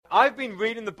I've been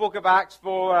reading the book of Acts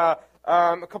for a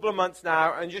couple of months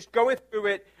now and just going through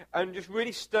it and just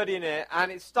really studying it, and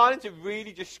it's starting to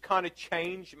really just kind of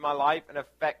change my life and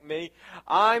affect me.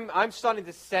 I'm starting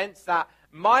to sense that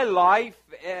my life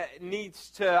I need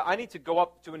to go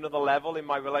up to another level in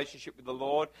my relationship with the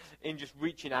Lord, in just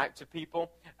reaching out to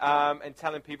people and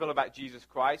telling people about Jesus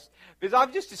Christ. Because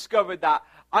I've just discovered that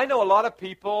I know a lot of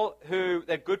people who,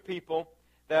 they're good people,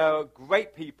 they're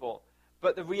great people,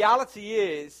 but the reality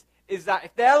is that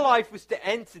if their life was to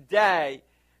end today,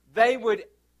 they would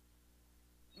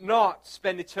not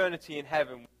spend eternity in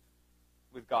heaven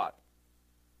with God.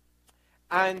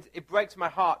 And it breaks my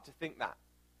heart to think that.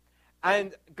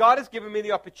 And God has given me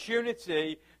the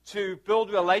opportunity to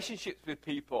build relationships with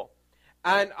people.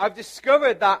 And I've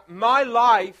discovered that my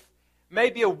life may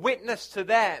be a witness to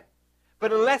them.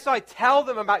 But unless I tell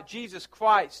them about Jesus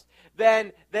Christ,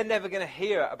 then they're never going to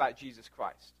hear about Jesus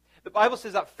Christ. The Bible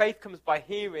says that faith comes by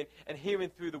hearing, and hearing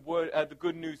through the word, the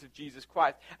good news of Jesus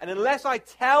Christ. And unless I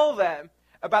tell them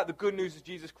about the good news of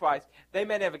Jesus Christ, they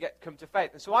may never come to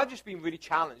faith. And so I've just been really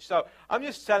challenged. So I'm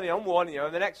just telling you, I'm warning you,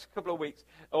 in the next couple of weeks,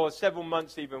 or several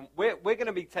months even, we're going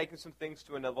to be taking some things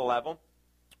to another level.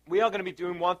 We are going to be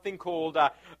doing one thing called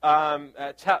Tell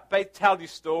Your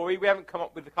Story. We haven't come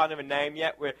up with the kind of a name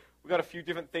yet. We've got a few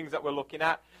different things that we're looking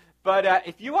at. But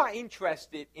if you are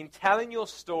interested in telling your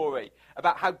story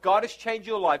about how God has changed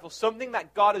your life, or something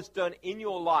that God has done in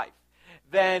your life,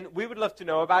 then we would love to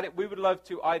know about it. We would love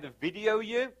to either video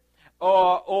you,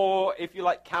 or if you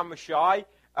like camera shy,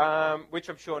 which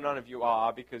I'm sure none of you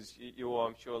are, because you all,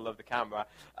 I'm sure, love the camera,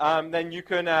 then you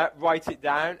can write it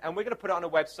down, and we're going to put it on a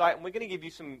website, and we're going to give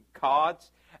you some cards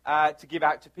to give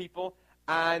out to people,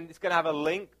 and it's going to have a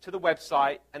link to the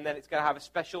website, and then it's going to have a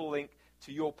special link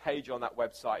to your page on that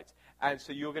website. And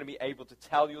so you're going to be able to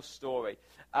tell your story.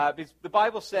 Because the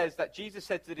Bible says that Jesus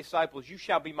said to the disciples, "You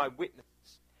shall be my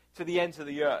witnesses to the ends of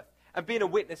the earth." And being a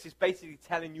witness is basically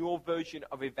telling your version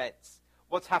of events,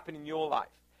 what's happened in your life.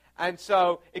 And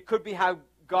so it could be how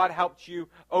God helped you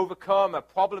overcome a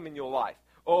problem in your life,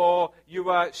 or you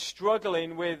were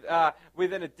struggling with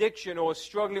an addiction, or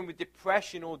struggling with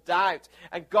depression or doubt,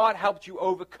 and God helped you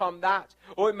overcome that.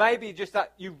 Or it may be just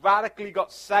that you radically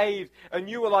got saved, and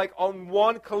you were like on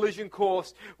one collision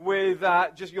course with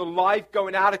just your life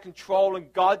going out of control,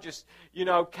 and God just,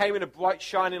 came in a bright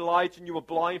shining light, and you were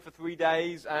blind for 3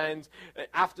 days, and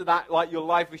after that, like, your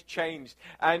life was changed.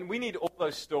 And we need all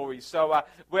those stories. So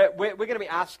we're going to be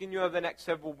asking you over the next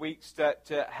several weeks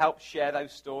to help share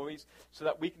those stories, so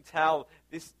that we can tell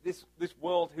this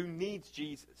world who needs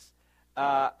Jesus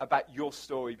about your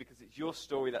story, because it's your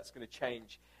story that's going to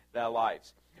change their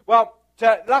lives. Well,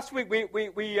 last week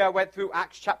we went through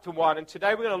Acts chapter 1, and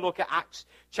today we're going to look at Acts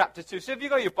chapter 2. So if you've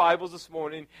got your Bibles this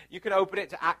morning, you can open it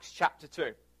to Acts chapter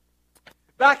 2.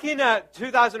 Back in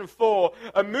 2004,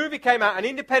 a movie came out, an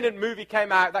independent movie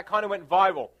came out that kind of went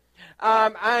viral.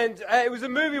 And it was a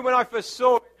movie, when I first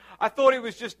saw it, I thought it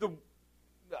was just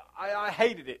I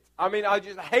hated it. I mean, I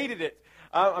just hated it.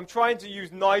 I'm trying to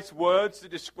use nice words to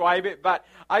describe it, but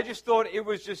I just thought it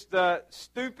was just the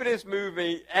stupidest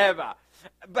movie ever.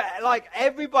 But, like,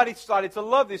 everybody started to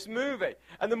love this movie.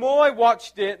 And the more I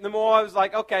watched it, the more I was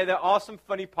like, okay, there are some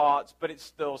funny parts, but it's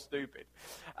still stupid.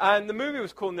 And the movie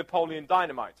was called Napoleon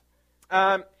Dynamite.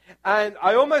 And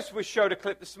I almost was showed a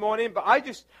clip this morning, but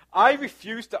I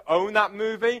refused to own that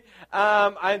movie.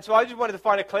 And so I just wanted to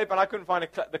find a clip, and I couldn't find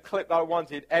the clip that I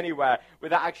wanted anywhere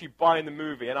without actually buying the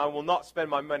movie. And I will not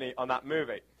spend my money on that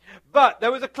movie. But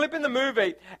there was a clip in the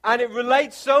movie, and it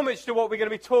relates so much to what we're going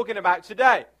to be talking about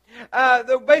today.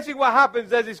 Basically what happens,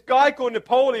 there's this guy called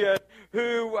Napoleon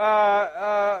who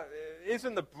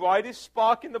isn't the brightest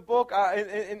spark in the book.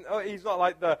 He's not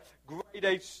like the grade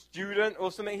A student or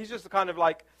something. He's just the kind of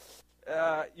like,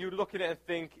 you look at it and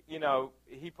think,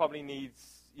 he probably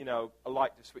needs, a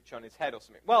light to switch on his head or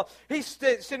something. Well, he's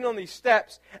sitting on these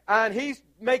steps, and he's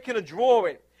making a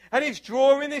drawing. And he's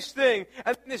drawing this thing,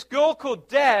 and this girl called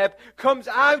Deb comes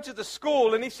out of the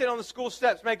school, and he's sitting on the school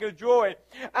steps making a drawing.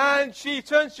 And she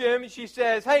turns to him, and she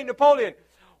says, "Hey, Napoleon,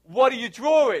 what are you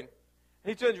drawing?" And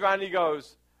he turns around, and he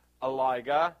goes, "A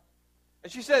liger." And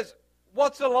she says,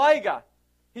 "What's a liger?"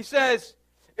 He says,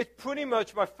 "It's pretty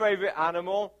much my favorite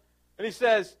animal." And he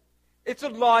says, "It's a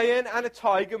lion and a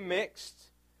tiger mixed,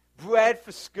 bred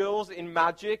for skills in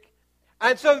magic."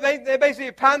 And so they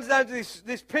basically pans down to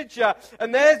this picture,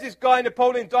 and there's this guy,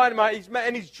 Napoleon Dynamite,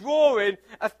 and he's drawing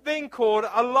a thing called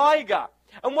a liger.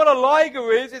 And what a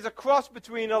liger is a cross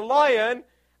between a lion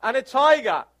and a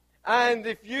tiger. And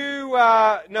if you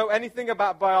know anything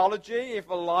about biology, if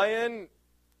a lion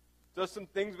does some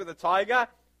things with a tiger,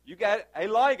 you get a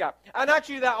liger. And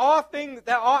actually there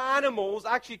are animals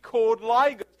actually called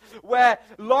ligers, where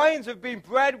lions have been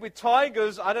bred with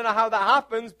tigers. I don't know how that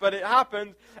happens, but it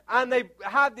happened. And they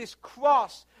had this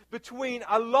cross between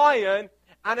a lion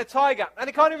and a tiger. And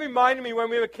it kind of reminded me when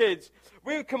we were kids.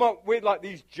 We would come up with like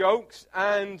these jokes,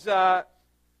 and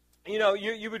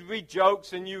you would read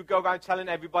jokes and you would go around telling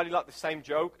everybody like the same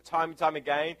joke time and time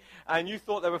again. And you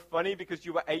thought they were funny because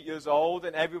you were 8 years old,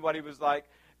 and everybody was like,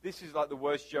 this is like the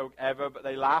worst joke ever, but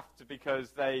they laughed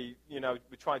because they, were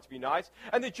trying to be nice.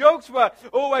 And the jokes were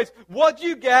always, what do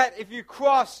you get if you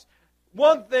cross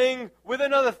one thing with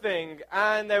another thing?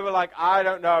 And they were like, I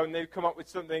don't know. And they'd come up with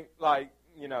something like,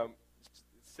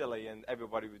 silly, and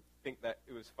everybody would think that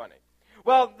it was funny.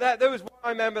 Well, there was one I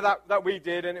remember that we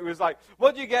did, and it was like,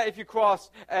 what do you get if you cross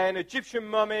an Egyptian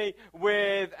mummy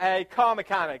with a car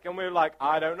mechanic? And we were like,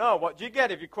 I don't know. What do you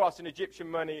get if you cross an Egyptian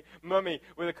mummy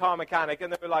with a car mechanic?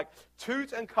 And they were like,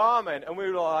 Tutankhamun. And we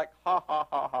were like, ha, ha,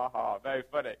 ha, ha, ha. Very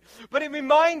funny. But it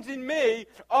reminded me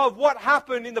of what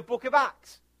happened in the book of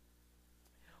Acts.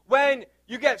 When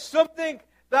you get something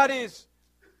that is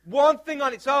one thing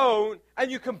on its own, and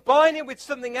you combine it with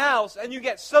something else, and you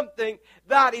get something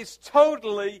that is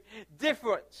totally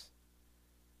different.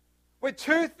 When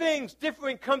two things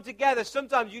different come together,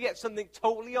 sometimes you get something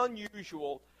totally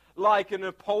unusual, like a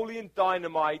Napoleon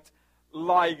Dynamite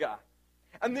liger.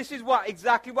 And this is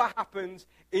exactly what happens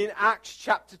in Acts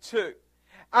chapter 2.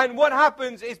 And what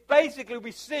happens is basically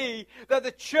we see that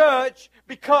the church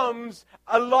becomes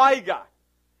a liger.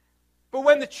 But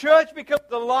when the church becomes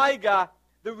a liger,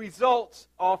 the results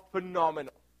are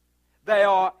phenomenal. They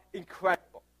are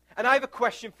incredible. And I have a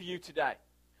question for you today.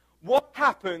 What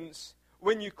happens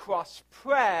when you cross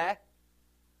prayer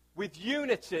with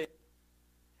unity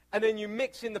and then you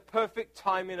mix in the perfect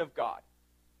timing of God?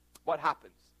 What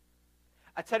happens?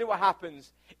 I tell you what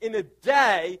happens. In a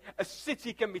day, a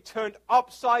city can be turned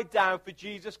upside down for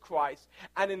Jesus Christ,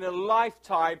 and in a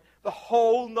lifetime, the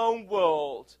whole known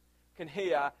world can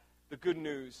hear the good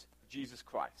news of Jesus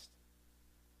Christ.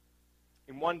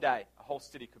 In one day, a whole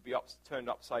city could be turned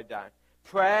upside down.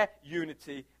 Prayer,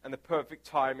 unity, and the perfect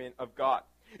timing of God.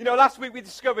 Last week we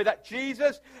discovered that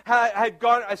Jesus had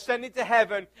ascended to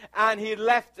heaven, and he had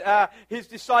left his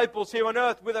disciples here on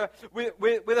earth with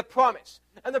a promise.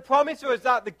 And the promise was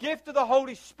that the gift of the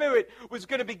Holy Spirit was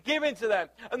going to be given to them.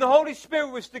 And the Holy Spirit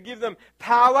was to give them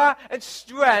power and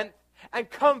strength and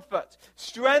comfort.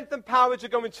 Strength and power to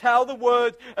go and tell the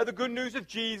word of the good news of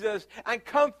Jesus, and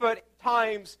comfort in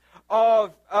times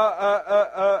of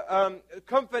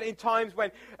comfort in times when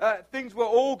things were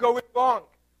all going wrong.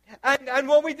 And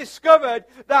what we discovered,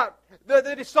 that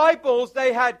the disciples,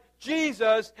 they had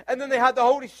Jesus and then they had the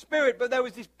Holy Spirit, but there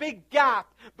was this big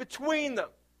gap between them.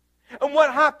 And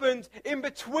what happened in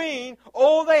between,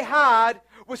 all they had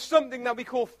was something that we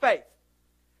call faith.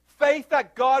 Faith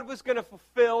that God was going to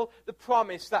fulfill the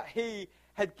promise that he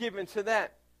had given to them.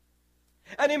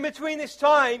 And in between this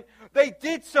time, they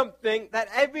did something that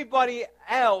everybody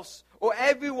else or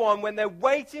everyone, when they're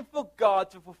waiting for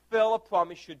God to fulfill a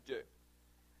promise, should do.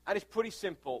 And it's pretty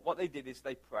simple. What they did is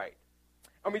they prayed.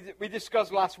 And we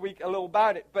discussed last week a little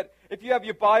about it. But if you have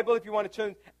your Bible, if you want to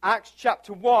turn Acts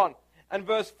chapter 1 and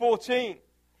verse 14.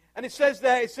 And it says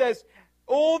there,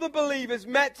 all the believers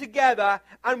met together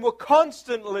and were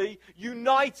constantly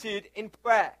united in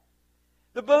prayer.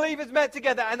 The believers met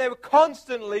together and they were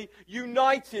constantly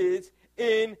united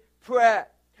in prayer.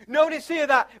 Notice here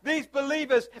that these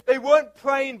believers, they weren't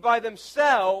praying by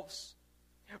themselves,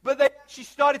 but they actually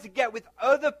started to get with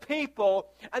other people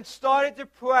and started to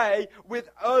pray with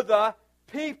other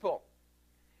people.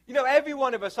 Every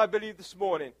one of us, I believe this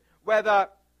morning, whether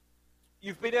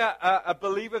you've been a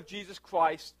believer of Jesus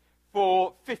Christ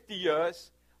for 50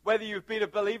 years, whether you've been a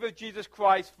believer of Jesus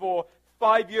Christ for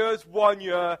 5 years, 1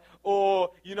 year,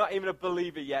 or you're not even a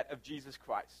believer yet of Jesus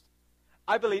Christ.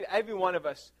 I believe every one of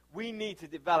us, we need to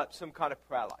develop some kind of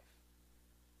prayer life.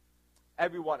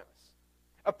 Every one of us.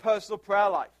 A personal prayer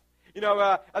life.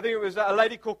 I think it was a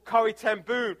lady called Corrie ten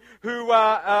Boom who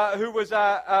was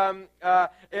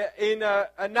in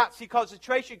a Nazi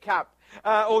concentration camp.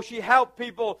 Or she helped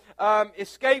people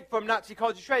escape from Nazi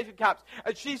concentration camps.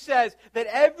 And she says that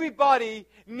everybody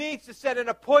needs to set an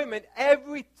appointment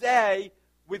every day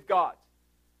with God.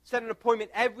 Set an appointment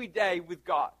every day with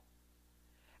God.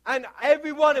 And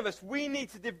every one of us, we need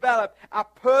to develop our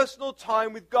personal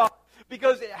time with God,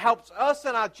 because it helps us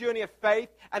in our journey of faith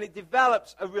and it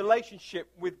develops a relationship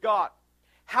with God.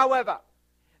 However,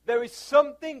 there is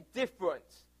something different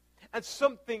and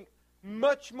something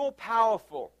much more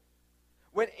powerful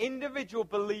when individual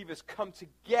believers come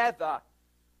together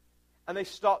and they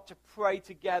start to pray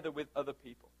together with other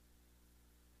people.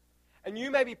 And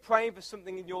you may be praying for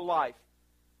something in your life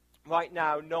right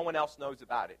now, no one else knows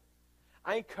about it.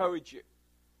 I encourage you,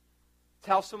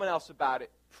 tell someone else about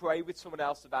it, pray with someone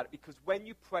else about it, because when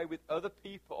you pray with other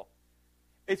people,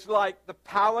 it's like the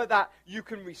power that you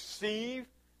can receive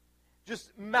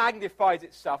just magnifies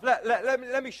itself.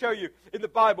 Let me show you in the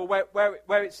Bible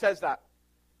where it says that.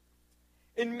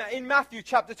 In Matthew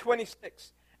chapter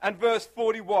 26 and verse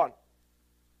 41.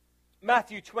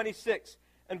 Matthew 26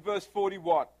 and verse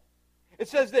 41. It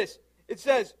says this. It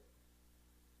says,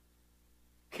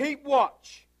 keep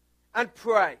watch and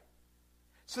pray,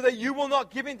 so that you will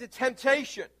not give in to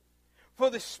temptation. For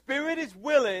the spirit is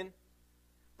willing,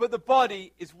 but the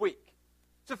body is weak.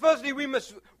 So firstly, we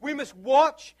must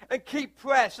watch and keep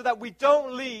prayer so that we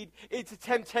don't lead into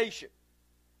temptation.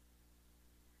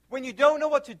 When you don't know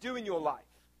what to do in your life,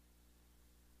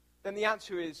 then the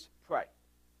answer is pray.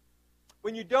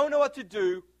 When you don't know what to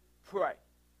do, pray.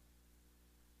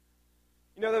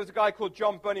 You know, there was a guy called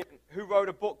John Bunyan who wrote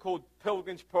a book called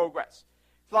Pilgrim's Progress.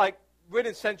 It's like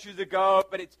written centuries ago,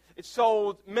 but it's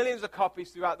sold millions of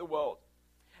copies throughout the world.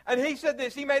 And he said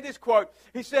this, he made this quote.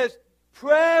 He says,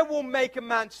 prayer will make a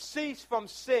man cease from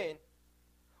sin,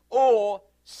 or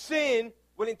sin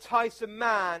will entice a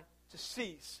man to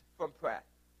cease from prayer.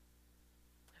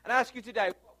 And I ask you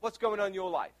today, what's going on in your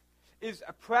life? Is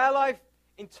a prayer life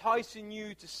enticing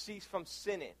you to cease from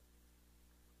sinning?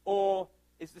 Or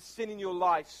is the sin in your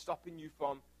life stopping you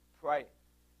from praying?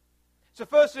 So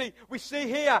firstly, we see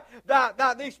here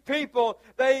that these people,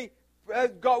 they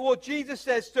got what Jesus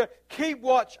says to keep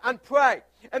watch and pray.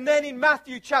 And then in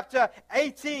Matthew chapter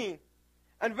 18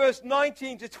 and verse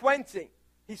 19 to 20,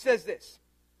 he says this.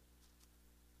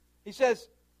 He says,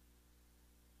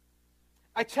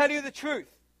 I tell you the truth.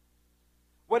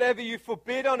 Whatever you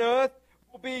forbid on earth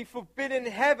will be forbidden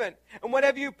in heaven, and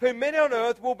whatever you permit on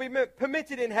earth will be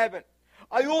permitted in heaven.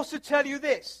 I also tell you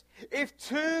this, if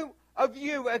two of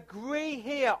you agree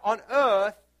here on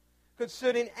earth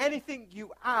concerning anything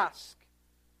you ask,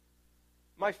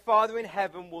 my Father in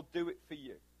heaven will do it for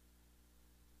you.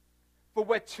 For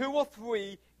where two or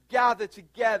three gather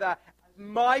together as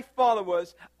my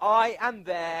followers, I am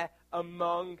there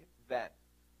among them.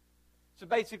 So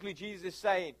basically Jesus is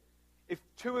saying, if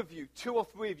two or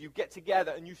three of you get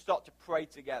together and you start to pray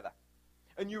together,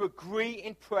 and you agree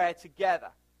in prayer together,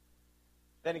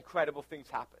 then incredible things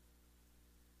happen.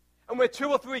 And where two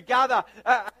or three gather,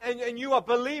 and you are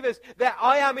believers, that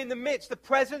I am in the midst. The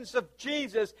presence of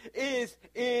Jesus is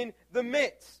in the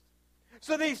midst.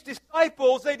 So these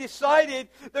disciples, they decided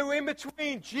they were in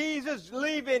between Jesus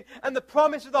leaving and the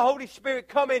promise of the Holy Spirit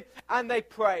coming, and they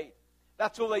prayed.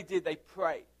 That's all they did, they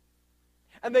prayed.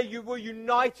 And they were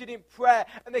united in prayer,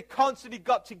 and they constantly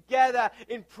got together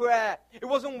in prayer. It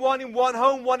wasn't one in one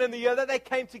home, one in the other. They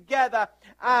came together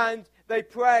and they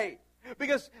prayed.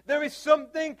 Because there is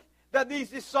something that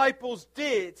these disciples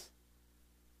did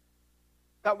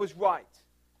that was right.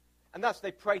 And that's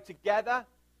they prayed together,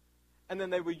 and then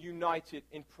they were united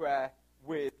in prayer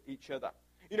with each other.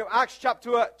 You know, Acts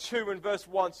chapter 2 and verse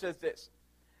 1 says this.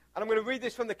 And I'm going to read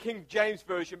this from the King James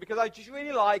Version because I just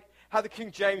really like how the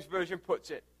King James Version puts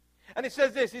it. And it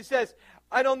says this, it says,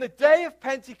 and on the day of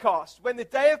Pentecost, when the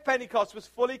day of Pentecost was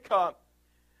fully come,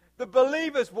 the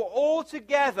believers were all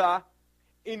together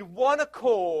in one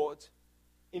accord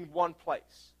in one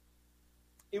place.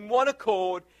 In one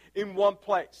accord in one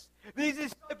place. These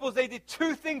disciples, they did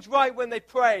two things right when they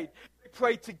prayed. They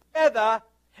prayed together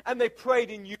and they prayed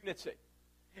in unity.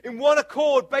 In one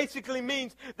accord basically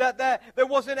means that there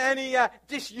wasn't any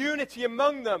disunity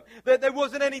among them, that there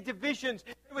wasn't any divisions.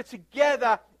 They were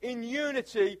together in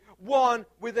unity, one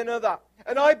with another.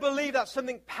 And I believe that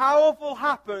something powerful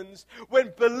happens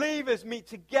when believers meet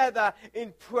together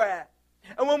in prayer.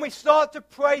 And when we start to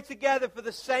pray together for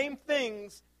the same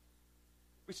things,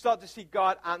 we start to see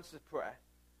God answer prayer.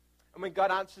 And when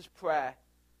God answers prayer,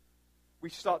 we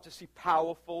start to see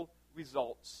powerful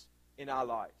results in our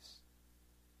lives.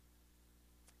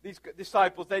 These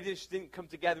disciples, they just didn't come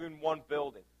together in one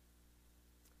building.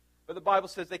 But the Bible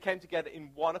says they came together in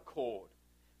one accord.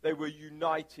 They were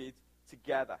united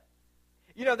together.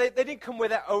 You know, they didn't come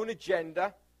with their own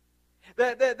agenda.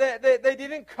 They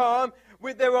didn't come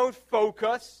with their own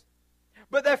focus.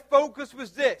 But their focus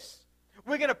was this.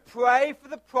 We're going to pray for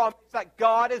the promise that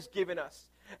God has given us.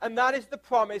 And that is the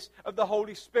promise of the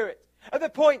Holy Spirit. At the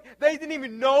point, they didn't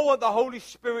even know what the Holy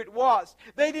Spirit was.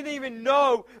 They didn't even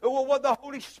know what the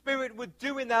Holy Spirit would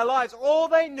do in their lives. All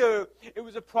they knew, it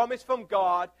was a promise from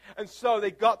God. And so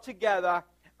they got together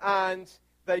and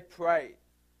they prayed.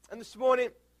 And this morning,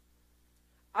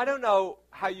 I don't know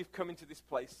how you've come into this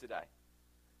place today.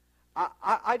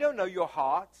 I don't know your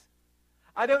heart.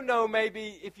 I don't know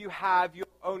maybe if you have your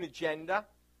own agenda.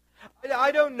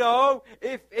 I don't know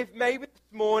if maybe this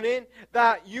morning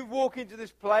that you walk into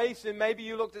this place and maybe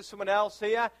you looked at someone else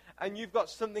here and you've got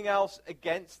something else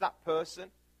against that person.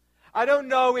 I don't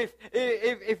know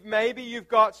if maybe you've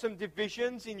got some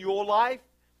divisions in your life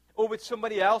or with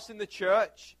somebody else in the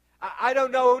church. I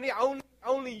don't know.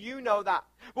 Only you know that.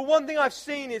 But one thing I've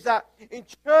seen is that in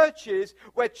churches,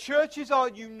 where churches are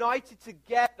united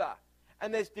together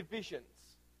and there's divisions,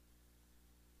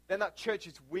 then that church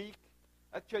is weak,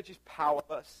 that church is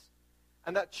powerless,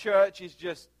 and that church is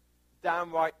just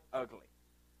downright ugly.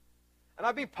 And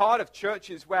I've been part of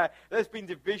churches where there's been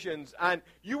divisions, and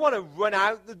you want to run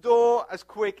out the door as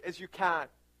quick as you can.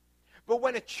 But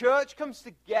when a church comes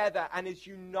together and is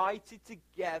united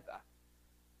together,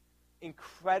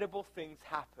 incredible things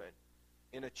happen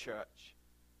in a church.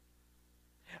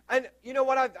 And you know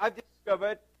what I've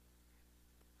discovered?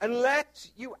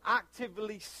 Unless you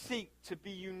actively seek to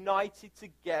be united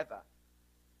together,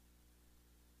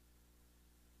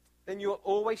 then you'll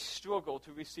always struggle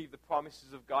to receive the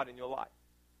promises of God in your life.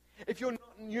 If you're not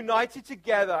united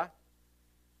together,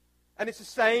 and it's the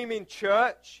same in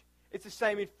church, it's the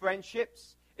same in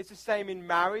friendships, it's the same in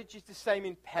marriage, it's the same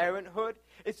in parenthood,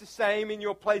 it's the same in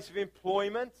your place of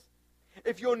employment.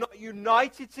 If you're not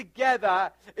united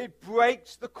together, it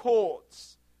breaks the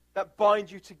cords that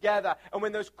bind you together. And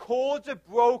when those cords are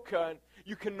broken,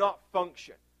 you cannot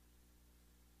function.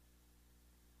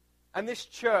 And this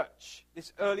church,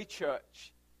 this early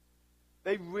church,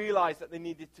 they realized that they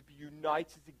needed to be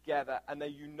united together, and they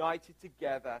united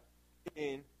together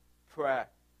in prayer.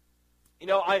 You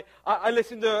know, I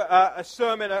listened to a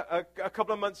sermon a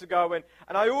couple of months ago, and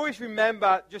I always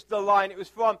remember just the line. It was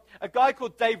from a guy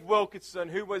called Dave Wilkinson,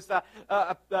 who was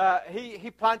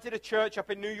he planted a church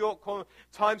up in New York called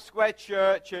Times Square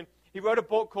Church, and he wrote a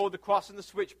book called The Cross and the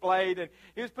Switchblade, and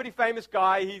he was a pretty famous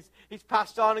guy. He's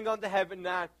passed on and gone to heaven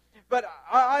now. But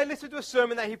I listened to a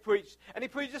sermon that he preached, and he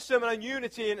preached a sermon on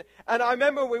unity, and I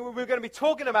remember we were going to be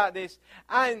talking about this,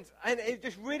 and it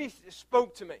just really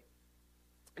spoke to me.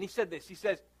 And he said this, he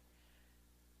said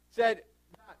that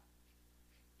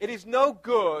it is no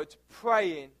good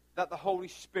praying that the Holy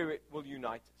Spirit will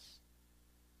unite us.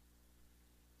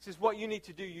 He says what you need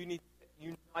to do, you need to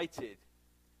get united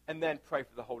and then pray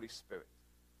for the Holy Spirit.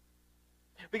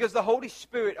 Because the Holy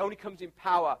Spirit only comes in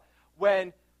power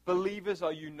when believers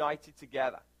are united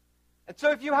together. And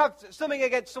so if you have something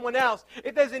against someone else,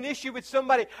 if there's an issue with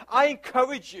somebody, I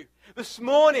encourage you this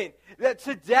morning, that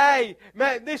today,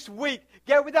 this week,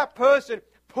 get with that person,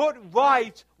 put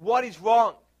right what is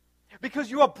wrong.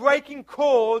 Because you are breaking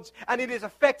cords and it is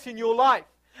affecting your life.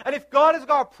 And if God has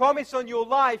got a promise on your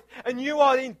life and you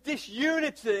are in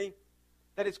disunity,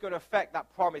 then it's going to affect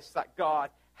that promise that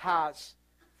God has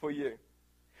for you.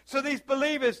 So these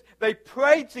believers, they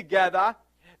prayed together,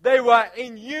 they were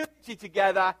in unity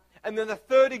together, and then the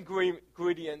third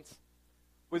ingredient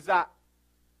was that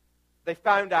they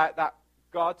found out that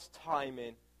God's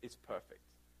timing is perfect.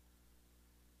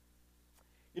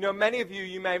 You know, many of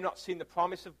you may have not seen the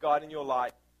promise of God in your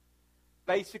life,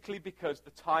 basically because the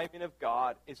timing of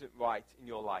God isn't right in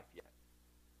your life yet.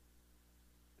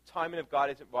 The timing of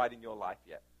God isn't right in your life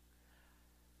yet.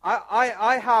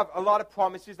 I have a lot of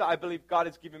promises that I believe God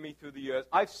has given me through the years.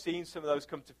 I've seen some of those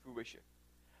come to fruition.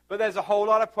 But there's a whole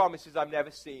lot of promises I've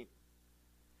never seen.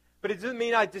 But it doesn't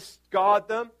mean I discard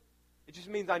them. It just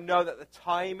means I know that the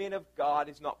timing of God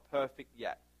is not perfect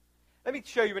yet. Let me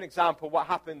show you an example of what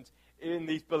happened in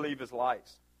these believers'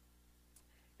 lives.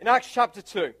 In Acts chapter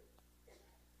 2,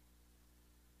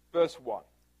 verse 1,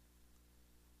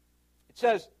 it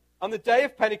says, on the day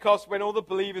of Pentecost, when all the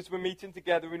believers were meeting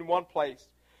together in one place,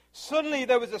 suddenly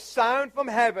there was a sound from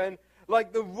heaven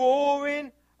like the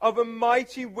roaring of a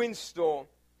mighty windstorm,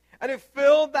 and it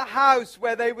filled the house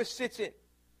where they were sitting.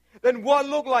 Then what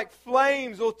looked like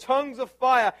flames or tongues of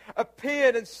fire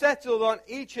appeared and settled on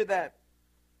each of them.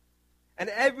 And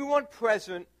everyone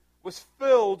present was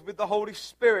filled with the Holy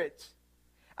Spirit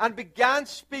and began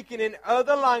speaking in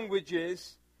other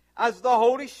languages as the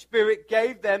Holy Spirit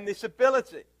gave them this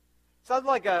ability. Sounds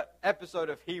like an episode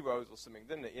of Heroes or something,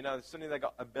 doesn't it? You know, suddenly they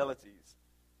got abilities.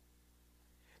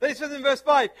 Then it says in verse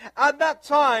 5, at that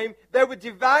time there were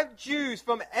devout Jews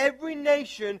from every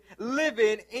nation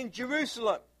living in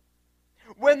Jerusalem.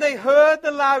 When they heard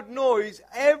the loud noise,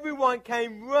 everyone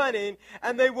came running,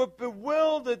 and they were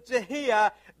bewildered to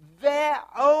hear their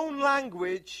own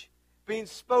language being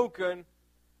spoken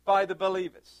by the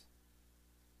believers.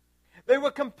 They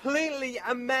were completely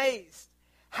amazed.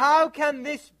 How can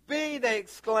this be? They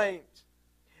exclaimed.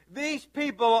 These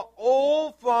people are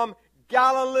all from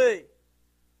Galilee.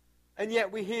 and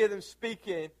yet we hear them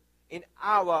speaking in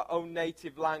our own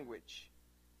native language.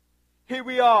 Here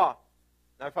we are.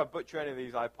 Now, if I butcher any of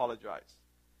these, I apologize.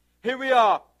 Here we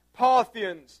are,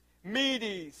 Parthians,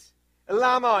 Medes,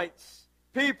 Elamites,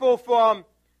 people from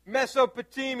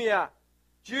Mesopotamia,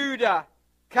 Judah,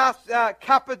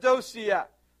 Cappadocia,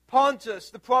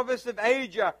 Pontus, the province of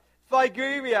Asia,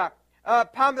 Phrygia,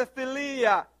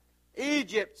 Pamphylia,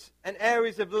 Egypt, and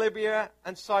areas of Libya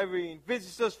and Cyrene.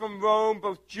 Visitors from Rome,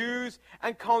 both Jews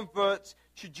and converts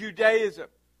to Judaism,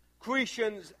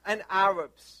 Cretans and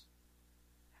Arabs.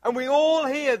 And we all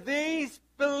hear these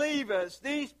believers,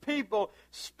 these people,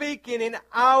 speaking in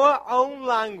our own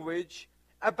language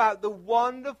about the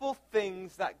wonderful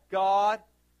things that God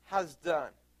has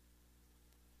done.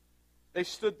 They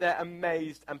stood there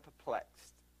amazed and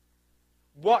perplexed.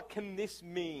 What can this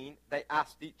mean? They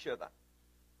asked each other.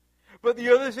 But the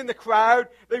others in the crowd,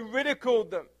 they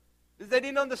ridiculed them, because they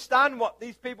didn't understand what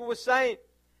these people were saying.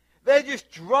 They're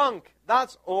just drunk,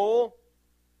 that's all.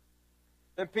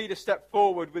 Then Peter stepped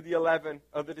forward with the 11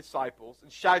 other disciples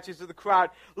and shouted to the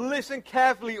crowd, "Listen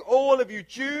carefully, all of you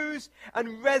Jews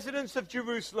and residents of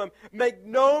Jerusalem. Make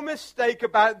no mistake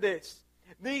about this.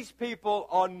 These people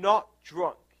are not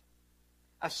drunk,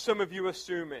 as some of you are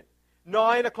assuming.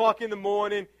 9 o'clock in the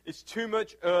morning is too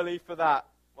much early for that."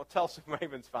 Well, tell some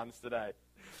Ravens fans today.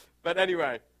 But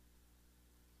anyway,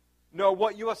 no,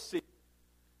 what you are seeing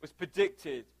was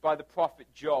predicted by the prophet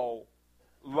Joel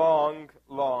long,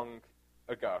 long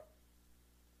ago.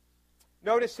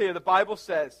 Notice here, the Bible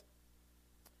says,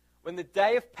 when the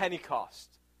day of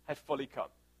Pentecost had fully come.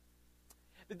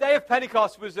 The day of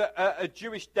Pentecost was a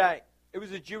Jewish day. It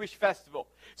was a Jewish festival.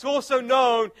 It's also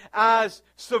known as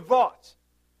Shavuot,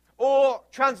 or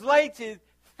translated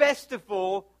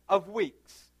Festival of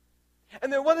Weeks.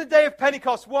 And then what the day of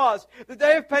Pentecost was, the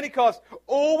day of Pentecost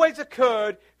always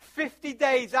occurred 50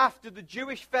 days after the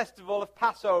Jewish festival of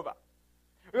Passover.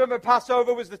 Remember,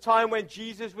 Passover was the time when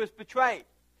Jesus was betrayed.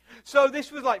 So this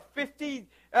was like 50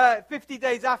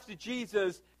 days after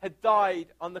Jesus had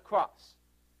died on the cross.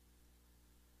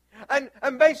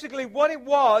 And basically what it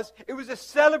was a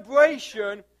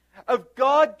celebration of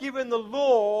God giving the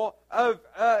law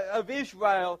of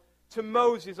Israel to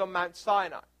Moses on Mount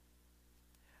Sinai.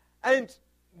 And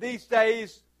these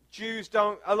days,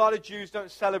 a lot of Jews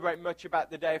don't celebrate much about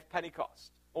the day of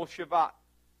Pentecost or Shabbat.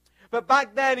 But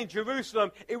back then in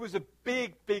Jerusalem, it was a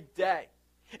big, big day.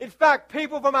 In fact,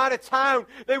 people from out of town,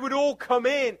 they would all come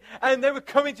in, and they would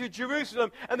come into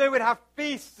Jerusalem, and they would have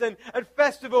feasts and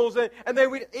festivals, and they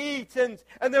would eat, and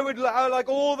they would, like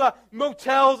all the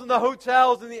motels and the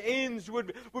hotels and the inns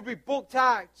would be booked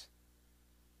out.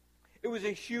 It was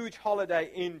a huge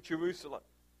holiday in Jerusalem.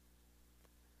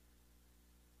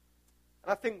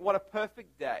 And I think what a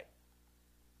perfect day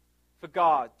for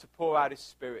God to pour out His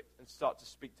Spirit and start to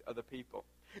speak to other people.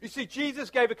 You see,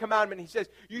 Jesus gave a commandment. He says,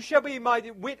 "You shall be my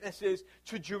witnesses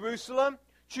to Jerusalem,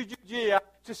 to Judea,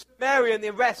 to Samaria, and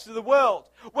the rest of the world."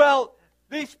 Well,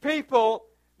 these people,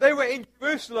 they were in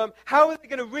Jerusalem. How are they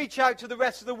going to reach out to the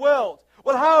rest of the world?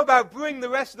 Well, how about bring the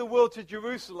rest of the world to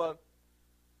Jerusalem?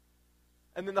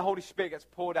 And then the Holy Spirit gets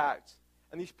poured out,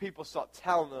 and these people start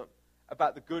telling them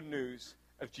about the good news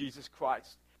of Jesus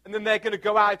Christ. And then they're going to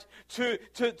go out to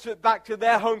back to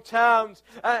their hometowns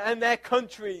and their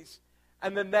countries.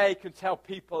 And then they can tell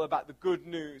people about the good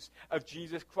news of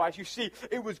Jesus Christ. You see,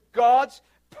 it was God's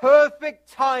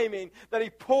perfect timing that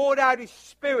He poured out His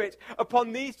Spirit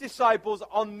upon these disciples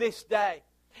on this day.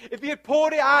 If He had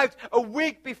poured it out a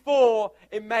week before,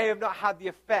 it may have not had the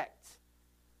effect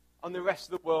on the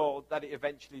rest of the world that it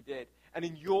eventually did. And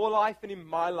in your life and in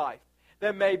my life,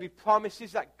 there may be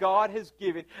promises that God has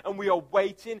given, and we are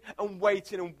waiting and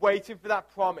waiting and waiting for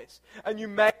that promise. And you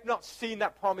may have not seen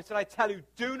that promise, and I tell you,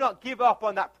 do not give up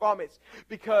on that promise,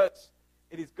 because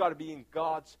it has got to be in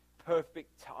God's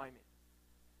perfect timing.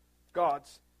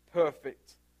 God's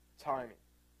perfect timing.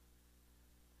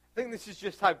 I think this is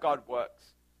just how God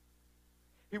works.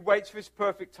 He waits for His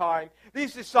perfect time.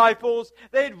 These disciples,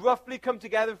 they had roughly come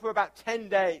together for about 10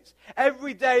 days.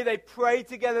 Every day they prayed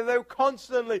together. They were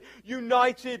constantly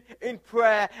united in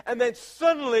prayer. And then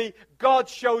suddenly God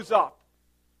shows up.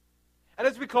 And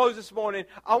as we close this morning,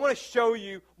 I want to show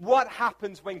you what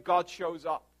happens when God shows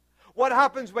up. What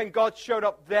happens when God showed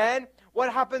up then?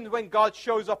 What happens when God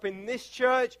shows up in this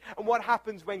church? And what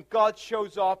happens when God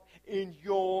shows up in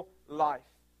your life?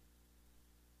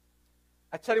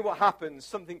 I tell you what happens,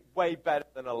 something way better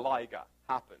than a Liger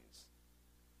happens.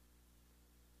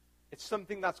 It's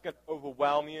something that's going to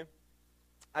overwhelm you,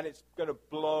 and it's going to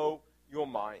blow your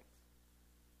mind.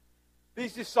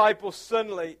 These disciples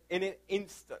suddenly, in an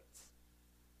instant,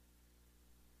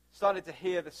 started to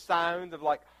hear the sound of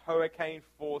like hurricane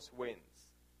force winds.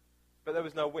 But there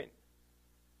was no wind.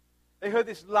 They heard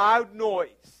this loud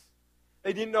noise.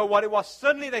 They didn't know what it was.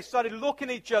 Suddenly they started looking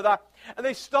at each other and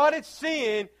they started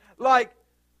seeing like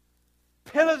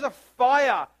pillars of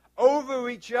fire over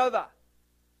each other.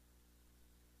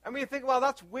 And we think, well,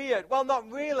 that's weird. Well, not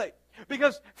really.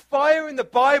 Because fire in the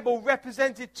Bible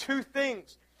represented two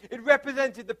things. It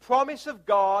represented the promise of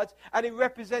God and it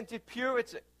represented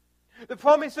purity. The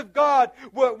promise of God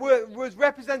was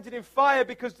represented in fire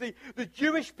because the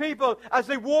Jewish people, as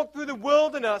they walked through the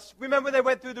wilderness, remember they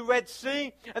went through the Red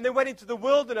Sea and they went into the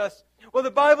wilderness. Well,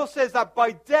 the Bible says that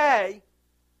by day,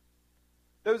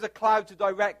 there was a cloud to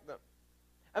direct them.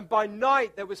 And by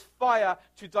night, there was fire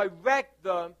to direct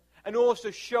them and also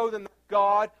show them that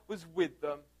God was with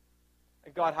them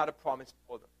and God had a promise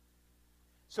for them.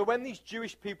 So when these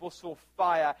Jewish people saw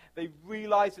fire, they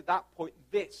realized at that point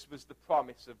this was the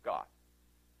promise of God.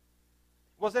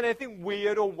 It wasn't anything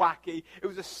weird or wacky. It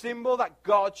was a symbol that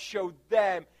God showed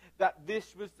them that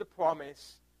this was the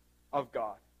promise of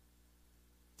God.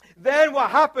 Then what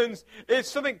happens is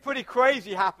something pretty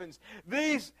crazy happens.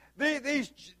 These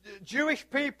Jewish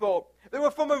people, they were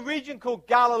from a region called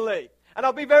Galilee. And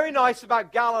I'll be very nice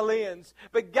about Galileans,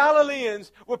 but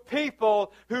Galileans were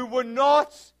people who were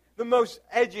not the most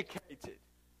educated.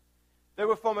 They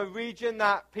were from a region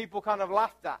that people kind of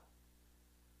laughed at.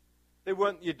 They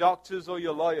weren't your doctors or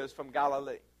your lawyers from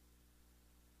Galilee.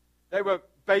 They were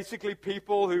basically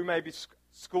people who maybe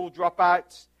school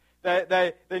dropouts.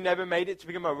 They never made it to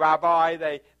become a rabbi.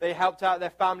 They helped out their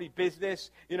family business,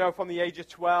 from the age of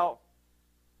 12.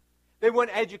 They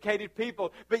weren't educated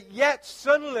people. But yet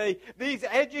suddenly these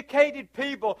educated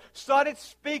people started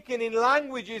speaking in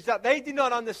languages that they did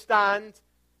not understand,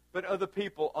 but other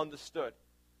people understood.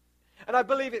 And I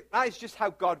believe that is just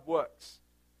how God works.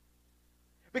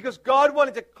 Because God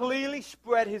wanted to clearly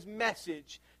spread his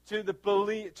message to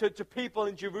to people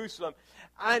in Jerusalem.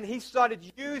 And he started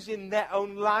using their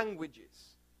own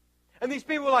languages. And these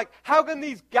people were like, how can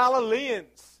these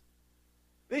Galileans,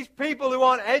 these people who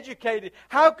aren't educated,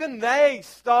 how can they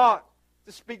start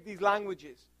to speak these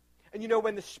languages? And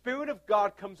when the Spirit of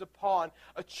God comes upon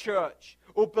a church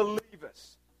or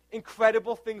believers,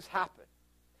 incredible things happen.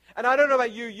 And I don't know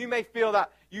about you, you may feel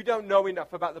that you don't know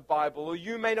enough about the Bible, or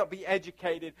you may not be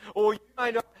educated, or you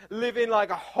may not live in like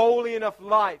a holy enough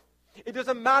life. It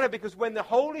doesn't matter, because when the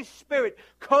Holy Spirit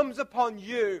comes upon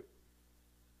you,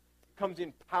 it comes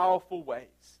in powerful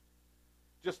ways,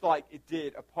 just like it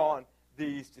did upon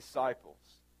these disciples.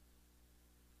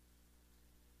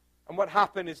 And what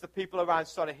happened is the people around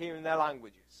started hearing their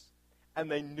languages, and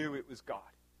they knew it was God.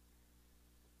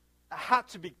 It had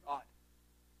to be God.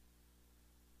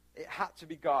 It had to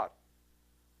be God.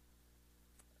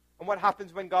 And what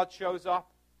happens when God shows up?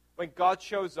 When God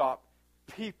shows up,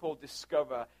 people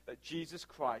discover that Jesus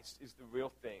Christ is the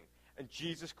real thing. And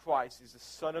Jesus Christ is the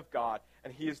Son of God.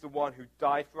 And he is the one who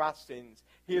died for our sins.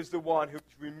 He is the one who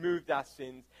has removed our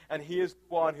sins. And he is the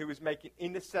one who is making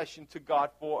intercession to God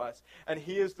for us. And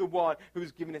he is the one who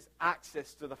has given us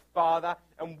access to the Father.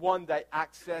 And one day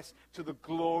access to the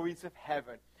glories of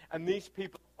heaven. And these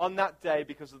people on that day,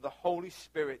 because of the Holy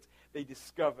Spirit, they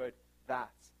discovered that.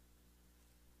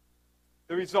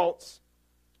 The results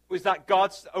was that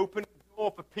God opened the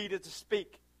door for Peter to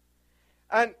speak.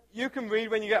 And you can read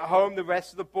when you get home the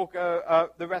rest of the book,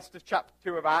 the rest of chapter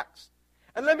 2 of Acts.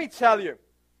 And let me tell you,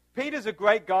 Peter's a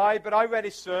great guy, but I read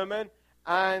his sermon,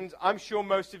 and I'm sure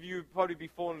most of you would probably be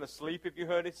falling asleep if you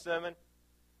heard his sermon.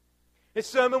 His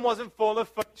sermon wasn't full of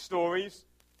funny stories.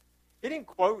 He didn't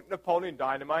quote Napoleon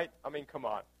Dynamite. I mean, come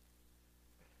on.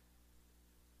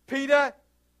 Peter,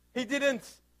 he didn't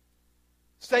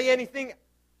say anything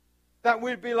that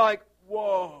would be like,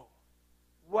 whoa,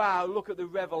 wow, look at the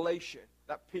revelation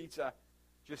that Peter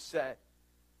just said.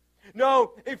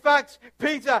 No, in fact,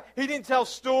 Peter, he didn't tell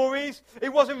stories.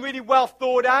 It wasn't really well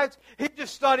thought out. He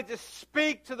just started to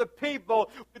speak to the people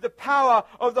with the power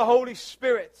of the Holy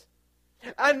Spirit.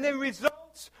 And the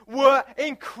results were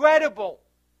incredible.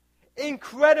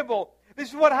 Incredible. This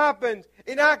is what happened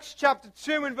in Acts chapter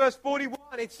 2 and verse 41.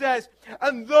 It says,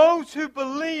 and those who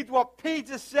believed what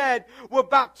Peter said were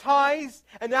baptized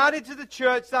and added to the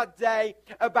church that day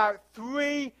about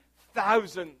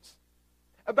 3,000.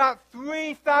 About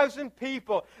 3,000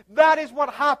 people. That is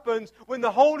what happens when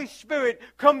the Holy Spirit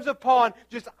comes upon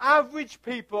just average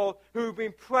people who have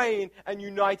been praying and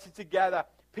united together.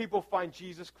 People find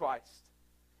Jesus Christ.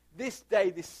 This day,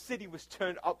 this city was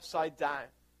turned upside down.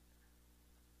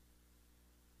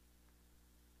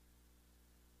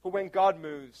 For when God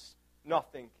moves,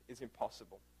 nothing is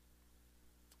impossible.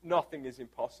 Nothing is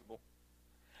impossible.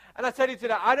 And I tell you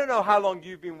today, I don't know how long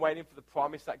you've been waiting for the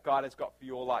promise that God has got for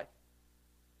your life.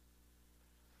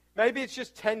 Maybe it's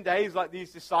just 10 days like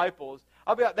these disciples.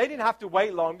 I'll be like, they didn't have to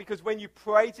wait long, because when you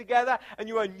pray together and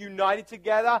you are united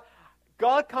together,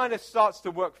 God kind of starts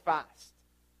to work fast.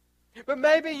 But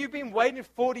maybe you've been waiting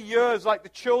 40 years like the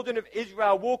children of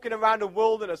Israel, walking around the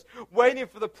wilderness, waiting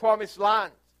for the promised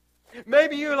land.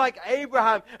 Maybe you're like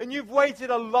Abraham and you've waited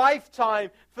a lifetime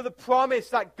for the promise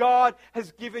that God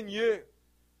has given you.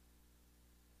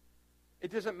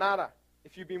 It doesn't matter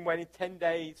if you've been waiting 10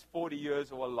 days, 40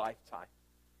 years, or a lifetime.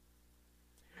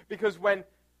 Because when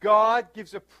God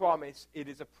gives a promise, it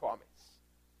is a promise.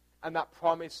 And that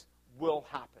promise will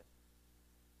happen.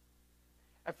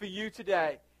 And for you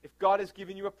today, if God has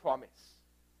given you a promise,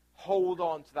 hold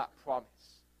on to that promise.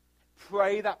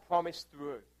 Pray that promise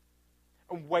through.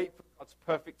 And wait for God's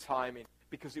perfect timing,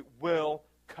 because it will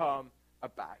come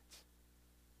about.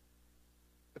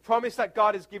 The promise that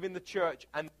God has given the church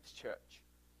and this church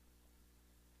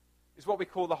is what we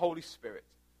call the Holy Spirit.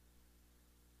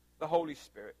 The Holy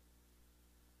Spirit.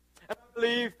 And I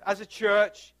believe as a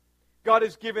church, God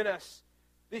has given us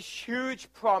this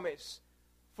huge promise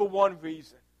for one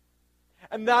reason.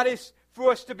 And that is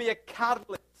for us to be a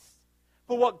catalyst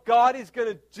for what God is going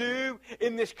to do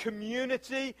in this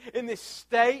community, in this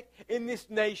state, in this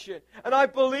nation. And I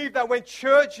believe that when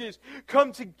churches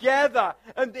come together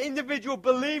and individual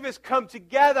believers come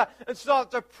together and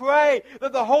start to pray,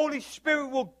 that the Holy Spirit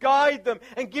will guide them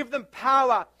and give them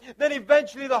power. Then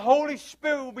eventually the Holy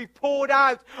Spirit will be poured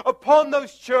out upon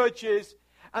those churches,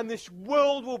 and this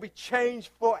world will be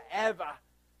changed forever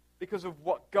because of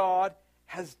what God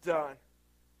has done.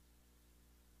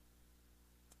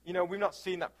 You know, we've not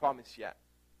seen that promise yet.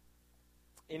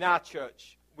 In our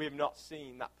church, we have not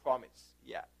seen that promise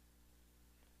yet.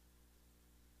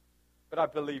 But I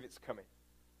believe it's coming.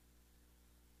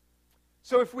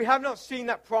 So if we have not seen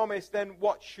that promise, then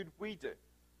what should we do?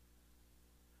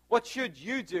 What should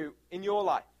you do in your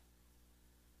life?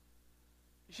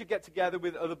 You should get together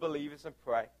with other believers and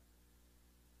pray.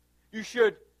 You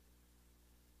should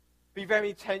be very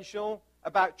intentional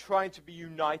about trying to be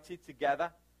united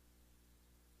together.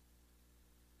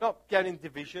 Not getting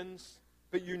divisions,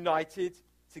 but united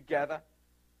together.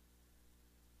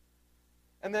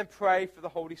 And then pray for the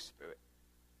Holy Spirit.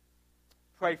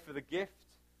 Pray for the gift.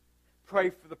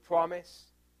 Pray for the promise.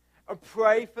 And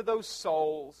pray for those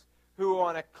souls who are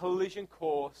on a collision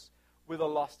course with a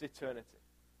lost eternity.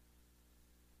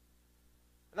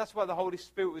 And that's why the Holy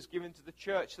Spirit was given to the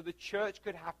church, so the church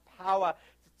could have power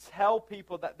to tell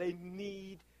people that they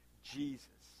need Jesus.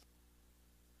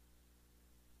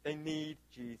 They need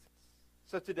Jesus.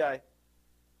 So today,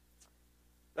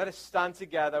 let us stand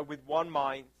together with one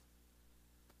mind,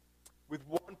 with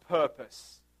one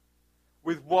purpose,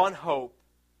 with one hope,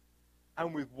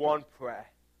 and with one prayer.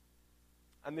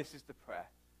 And this is the prayer.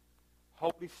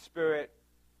 Holy Spirit,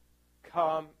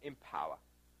 come in power.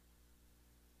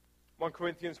 1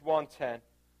 Corinthians 1:10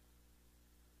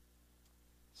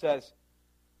 says,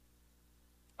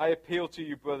 I appeal to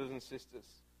you, brothers and sisters,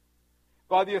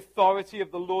 by the authority of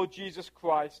the Lord Jesus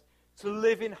Christ, to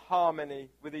live in harmony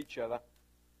with each other.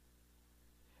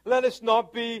 Let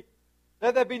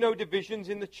there be no divisions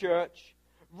in the church.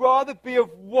 Rather be of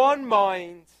one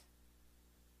mind,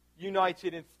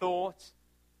 united in thought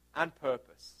and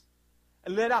purpose.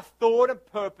 And let our thought and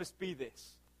purpose be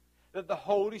this, that the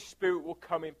Holy Spirit will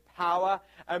come in power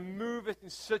and move us in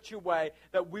such a way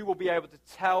that we will be able to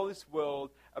tell this world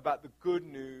about the good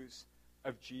news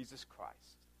of Jesus Christ.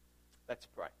 Let's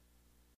pray.